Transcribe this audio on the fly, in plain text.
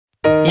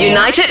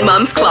United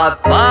Mums Club.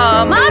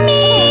 Mom.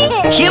 Mommy.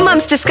 Here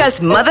mums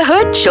discuss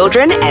motherhood,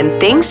 children and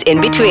things in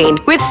between.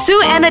 With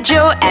Sue Anna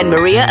Joe and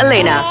Maria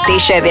Elena. They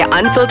share their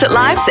unfiltered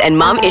lives and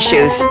mom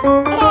issues.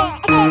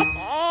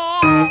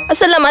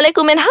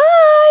 Assalamualaikum and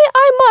hi,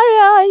 I'm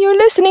Maria. You're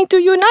listening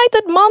to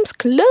United Mums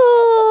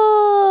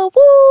Club.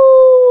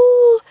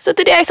 Woo! So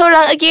today I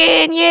seorang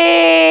again.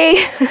 Yay!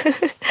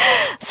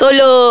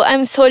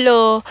 I'm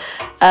solo.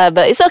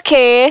 But it's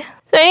okay.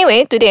 So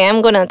anyway, today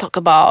I'm going to talk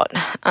about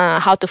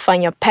how to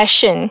find your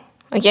passion,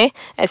 okay,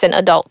 as an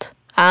adult.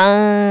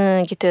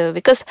 Gitu.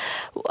 Because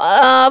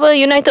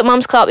United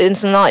Mums Club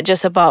is not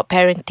just about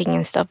parenting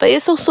and stuff, but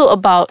it's also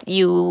about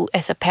you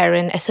as a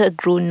parent, as a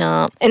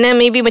grown-up. And then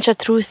maybe macam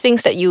through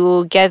things that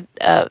you get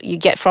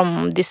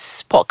from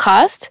this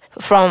podcast,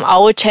 from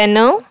our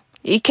channel,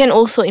 you can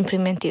also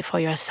implement it for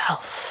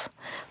yourself.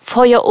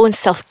 For your own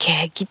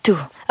self-care, gitu.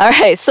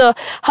 Alright, so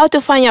how to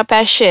find your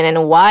passion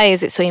and why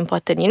is it so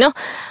important? You know,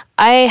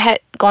 I had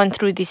gone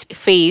through this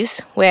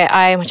phase where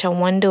I macam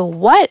wonder,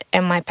 what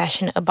am I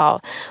passionate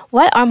about?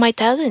 What are my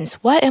talents?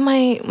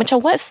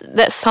 What's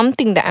that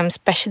something that I'm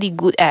especially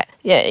good at?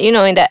 Yeah, you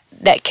know, and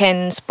that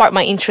can spark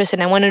my interest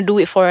and I want to do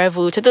it forever.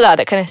 Macam tu lah,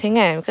 that kind of thing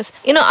kan. Because,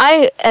 you know,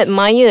 I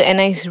admire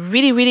and I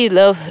really, really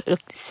love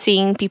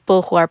seeing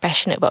people who are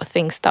passionate about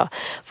things tau.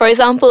 For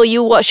example,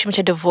 you watch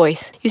macam The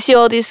Voice. You see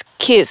all these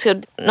kids,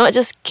 not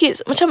just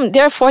kids, macam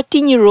there are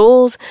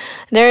 14-year-olds,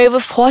 there are even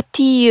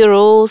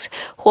 40-year-olds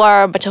who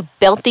are macam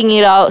belting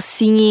it out,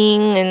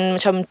 singing and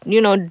macam,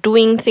 you know,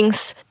 doing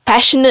things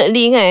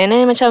passionately kan. And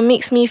then macam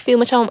makes me feel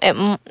macam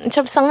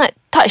sangat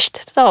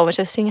touched tau.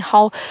 Macam seeing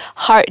how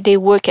hard they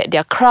work at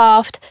their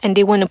craft and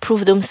they want to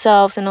prove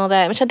themselves and all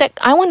that. Macam that,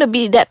 I want to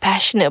be that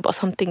passionate about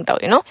something tau,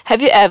 you know.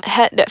 Have you ever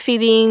had that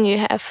feeling?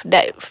 You have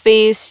that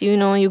phase, you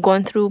know, you've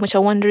gone through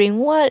macam wondering,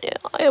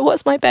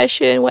 what's my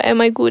passion? What am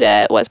I good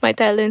at? What's my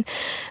talent?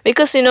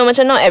 Because, you know,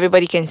 macam not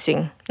everybody can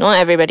sing. Not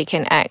everybody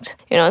can act.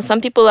 You know, some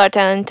people are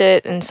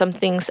talented in some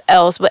things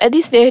else, but at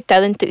least they're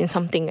talented in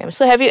something.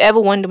 So have you ever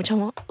wondered,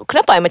 macam,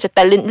 kenapa I macam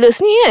talentless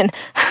ni kan?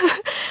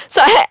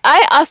 So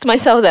I asked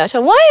myself that,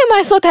 macam, why am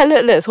I so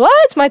talentless?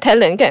 What's my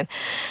talent kan?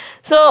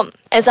 So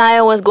as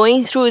I was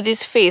going through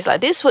this phase,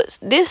 like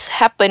this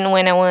happened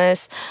when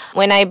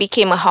I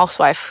became a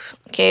housewife.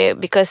 Okay,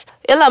 because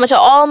macam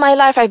all my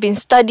life I've been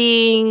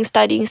studying,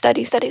 and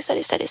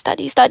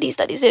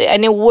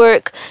then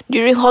work.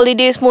 During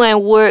holidays more I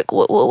work,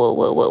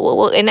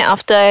 and then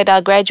after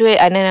I graduate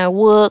and then I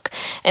work.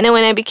 And then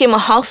when I became a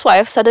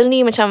housewife,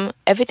 suddenly macam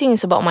everything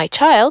is about my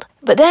child.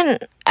 But then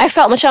I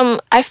felt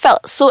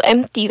so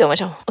empty though,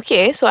 macam,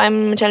 okay, so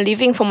I'm macam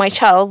living for my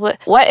child, but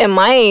what am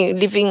I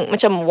living,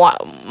 macam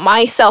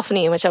myself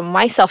ni,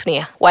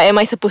 what am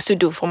I supposed to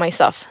do for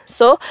myself?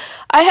 So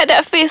I had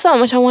that phase lah,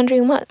 macam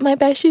wondering what my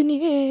passion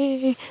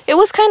ni. It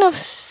was kind of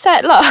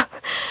sad lah.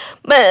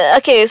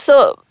 But okay,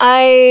 so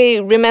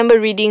I remember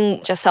reading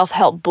just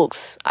self-help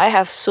books. I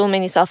have so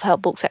many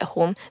self-help books at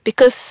home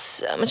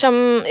because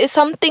macam it's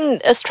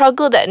a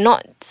struggle that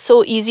not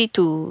so easy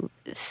to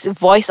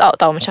voice out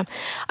tau. Macam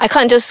I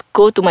can't just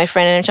go to my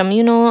friend and macam,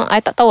 you know,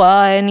 I tak tahu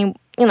any,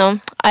 you know,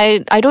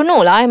 I don't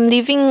know lah. I'm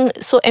living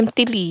so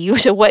emptily.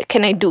 What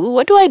can I do?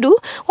 What do I do?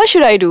 What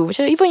should I do?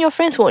 Even your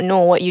friends won't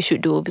know what you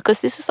should do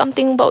because this is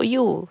something about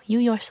you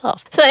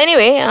yourself. So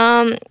anyway,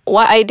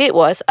 what I did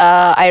was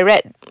I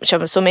read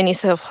so many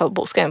self-help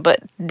books, but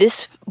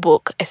this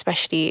book,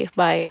 especially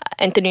by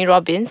Anthony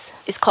Robbins,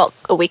 is called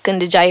Awaken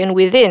the Giant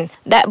Within.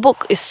 That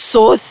book is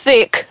so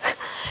thick.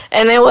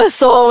 And it was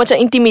so macam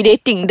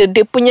intimidating.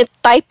 Dia punya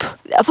type,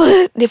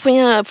 dia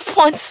punya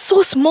font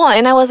so small.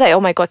 And I was like, oh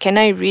my god, can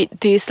I read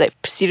this like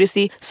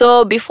seriously?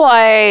 So before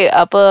I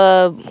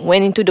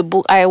went into the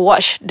book, I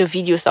watched the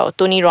videos of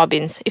Tony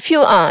Robbins. If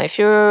you're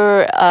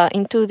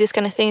into this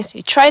kind of things,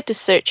 you try to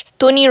search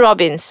Tony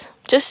Robbins.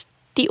 Just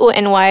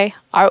TonyRobbins.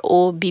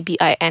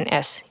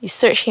 You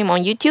search him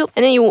on YouTube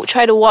and then you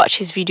try to watch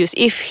his videos.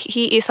 If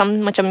he is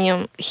some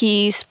macam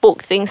he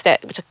spoke things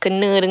that macam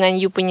kena dengan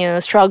you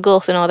punya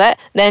struggles and all that,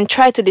 then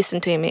try to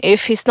listen to him.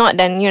 If he's not,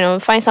 then, you know,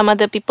 find some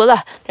other people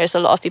lah. There's a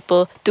lot of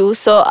people too.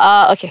 So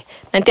okay,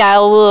 nanti I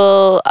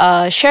will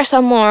share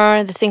some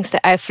more the things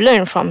that I've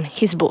learned from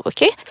his book.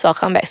 Okay, so I'll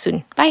come back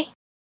soon. Bye.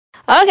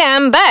 Okay,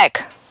 I'm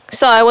back.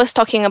 So I was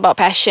talking about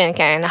passion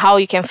and how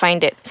you can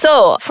find it.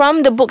 So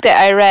from the book that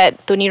I read,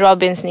 Tony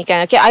Robbins ni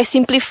kan, okay, I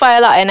simplify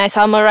lah and I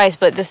summarize.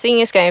 But the thing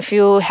is kan, if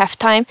you have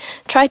time,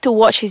 try to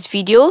watch his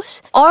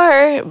videos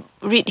or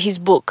read his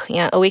book,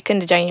 Awaken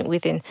the Giant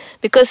Within.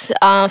 Because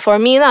for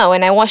me lah,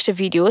 when I watch the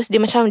videos,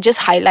 dia macam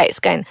just highlights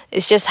kan.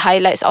 It's just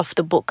highlights of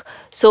the book.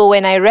 So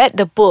when I read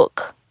the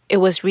book, it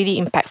was really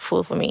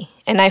impactful for me.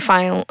 And I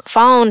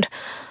found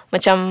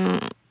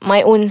macam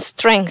my own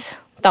strength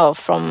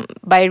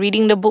by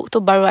reading the book tu,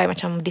 baru I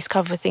macam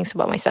discover things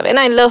about myself. And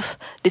I love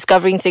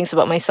discovering things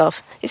about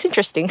myself. It's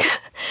interesting.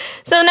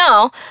 So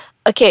now,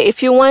 okay,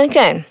 if you want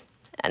kan,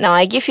 now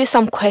I give you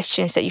some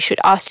questions that you should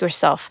ask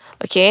yourself.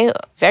 Okay,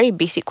 very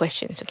basic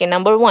questions. Okay,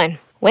 number 1,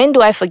 when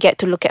do I forget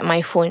to look at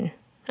my phone?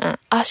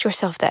 Ask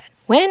yourself that.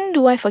 When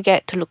do I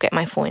forget to look at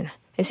my phone?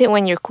 Is it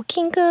when you're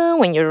cooking ke,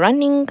 when you're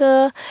running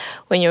ke,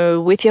 when you're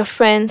with your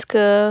friends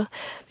ke?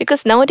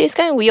 Because nowadays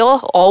kan, we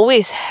all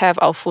always have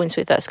our phones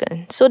with us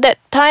kan. So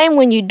that time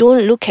when you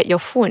don't look at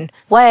your phone,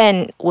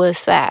 when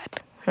was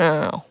that?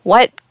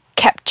 What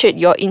captured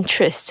your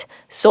interest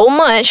so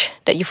much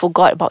that you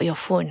forgot about your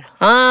phone?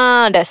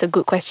 That's a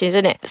good question,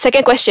 isn't it?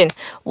 Second question,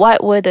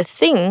 what were the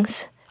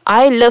things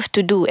I loved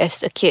to do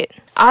as a kid?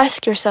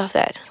 Ask yourself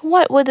that.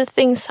 What were the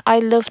things I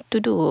loved to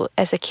do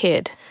as a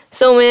kid?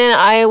 So when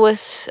I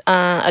was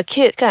a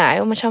kid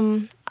kan,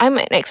 I'm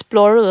an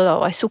explorer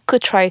tau. I suka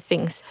try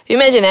things.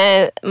 Imagine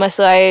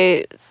masa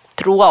I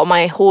throughout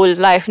my whole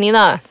life ni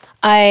lah,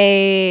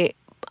 I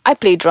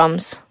play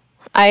drums.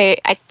 I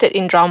acted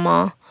in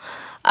drama.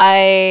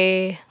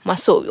 I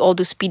masuk all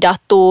those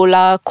pidato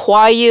lah,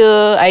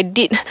 choir. I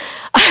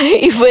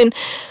even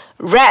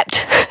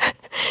rapped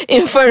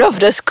in front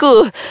of the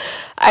school.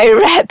 I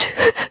rapped.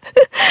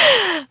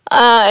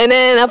 And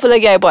then apa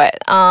lagi I buat?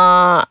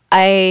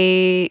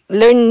 I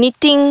learned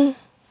knitting.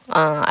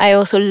 I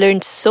also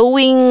learned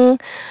sewing.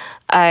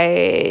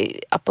 I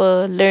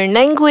learn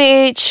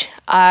language.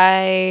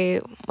 I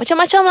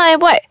macam-macam lah I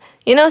buat.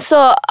 You know,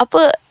 so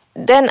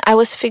then I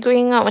was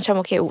figuring out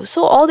okay,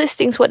 so all these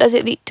things, what does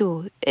it lead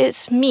to?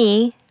 It's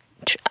me.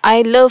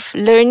 I love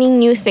learning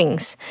new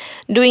things,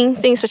 doing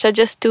things which are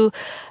just to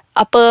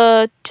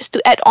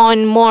add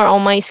on more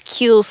on my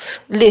skills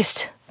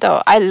list.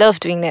 So I love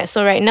doing that.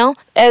 So right now,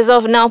 as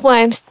of now,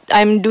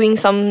 I'm doing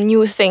some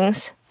new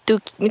things to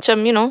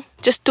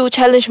just to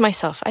challenge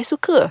myself. I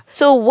suka.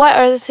 So what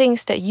are the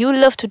things that you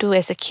love to do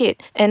as a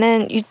kid? And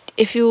then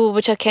if you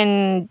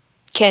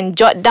can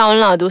jot down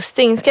lah those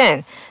things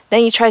kan,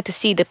 then you try to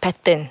see the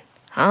pattern.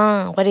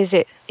 What is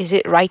it? Is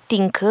it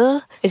writing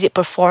ke? Is it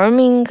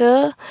performing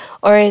ke?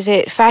 Or is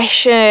it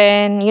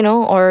fashion,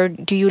 or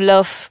do you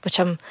love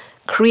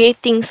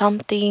creating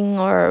something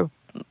or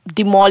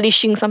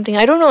demolishing something?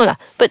 I don't know lah.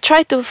 But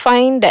try to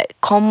find that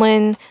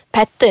common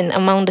pattern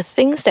among the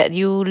things that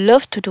you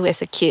love to do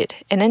as a kid,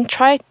 and then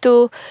try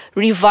to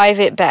revive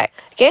it back.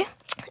 Okay?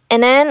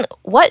 And then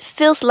what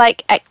feels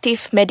like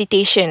active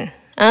meditation?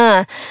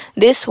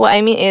 This what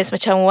I mean is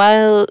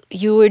while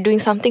you were doing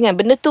something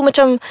benda tu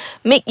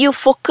make you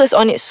focus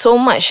on it so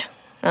much.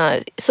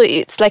 So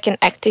it's like an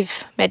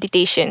active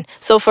meditation.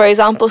 So for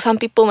example, some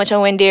people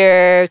when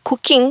they're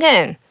cooking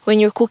kan, when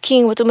you're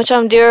cooking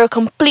betul they're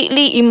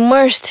completely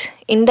immersed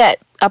in that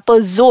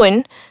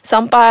zone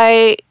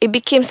sampai it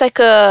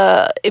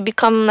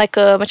become like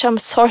a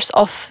source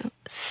of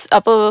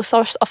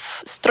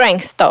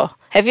strength tau.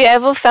 Have you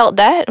ever felt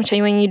that?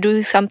 When you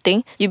do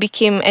something, you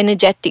became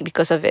energetic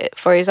because of it.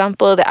 For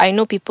example, that I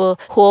know people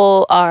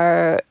who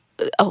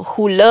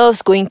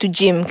loves going to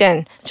gym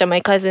kan.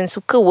 My cousin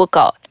suka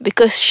workout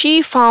because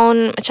she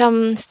found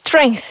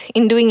strength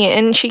in doing it,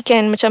 and she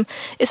can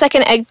it's like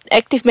an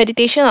active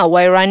meditation lah.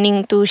 While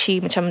running too, she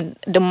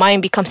the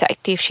mind becomes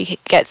active. She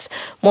gets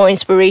more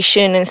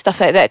inspiration and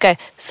stuff like that kan.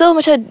 So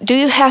do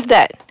you have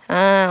that?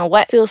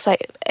 What feels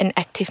like an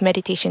active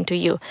meditation to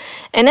you?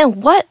 And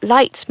then what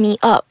lights me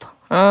up?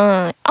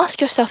 Ask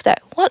yourself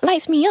that. What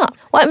lights me up?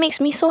 What makes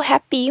me so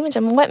happy?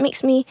 What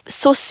makes me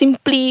so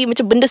simply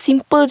benda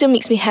simple je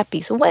makes me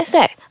happy. So what is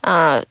that?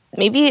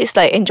 Maybe it's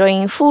like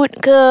enjoying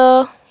food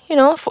ke,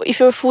 if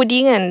you're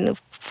fooding and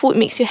food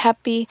makes you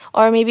happy,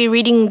 or maybe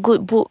reading a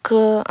good book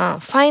ke.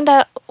 Find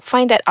that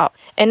out.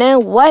 And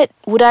then what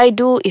would I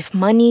do if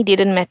money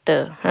didn't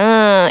matter?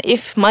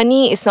 If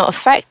money is not a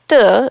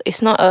factor,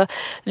 it's not a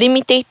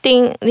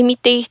limiting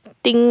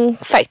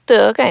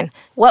factor kan,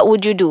 what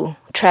would you do?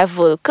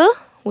 Travel ke?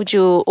 Would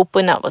you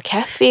open up a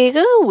cafe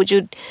ke? Would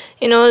you,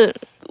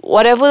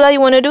 whatever that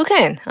you want to do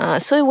kan?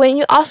 So when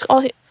you ask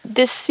all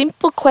these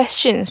simple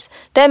questions,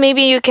 then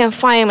maybe you can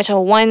find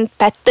one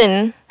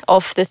pattern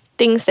of the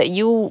things that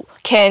you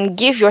can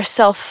give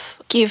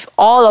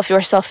all of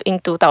yourself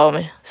into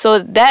tau. So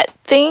that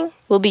thing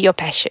will be your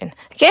passion.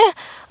 Okay?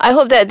 I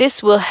hope that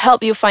this will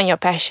help you find your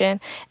passion,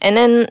 and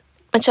then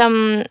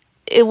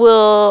it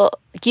will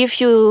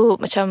give you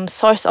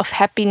source of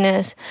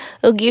happiness.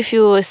 It'll give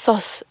you a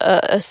sense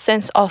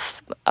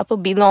of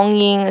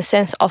belonging, a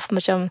sense of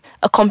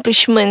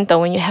accomplishment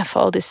when you have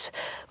all this,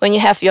 when you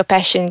have your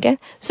passion. Okay?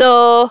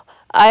 So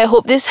I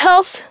hope this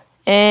helps.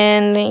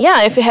 And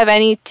yeah, if you have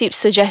any tips,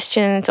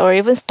 suggestions, or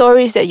even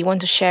stories that you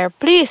want to share,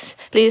 please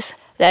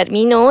let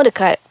me know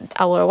dekat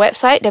our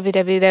website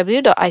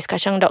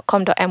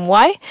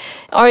www.aiskacang.com.my,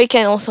 or you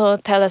can also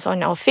tell us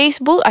on our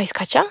Facebook Ais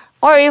Kacang,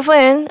 or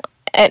even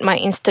at my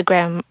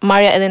Instagram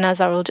Maria Elena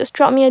Zarul. Just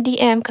drop me a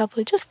DM,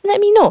 couple. Just let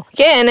me know,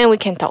 okay? And then we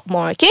can talk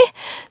more, okay?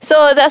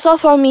 So that's all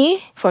for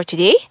me for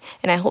today,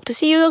 and I hope to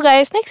see you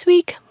guys next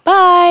week.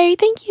 Bye.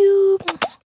 Thank you.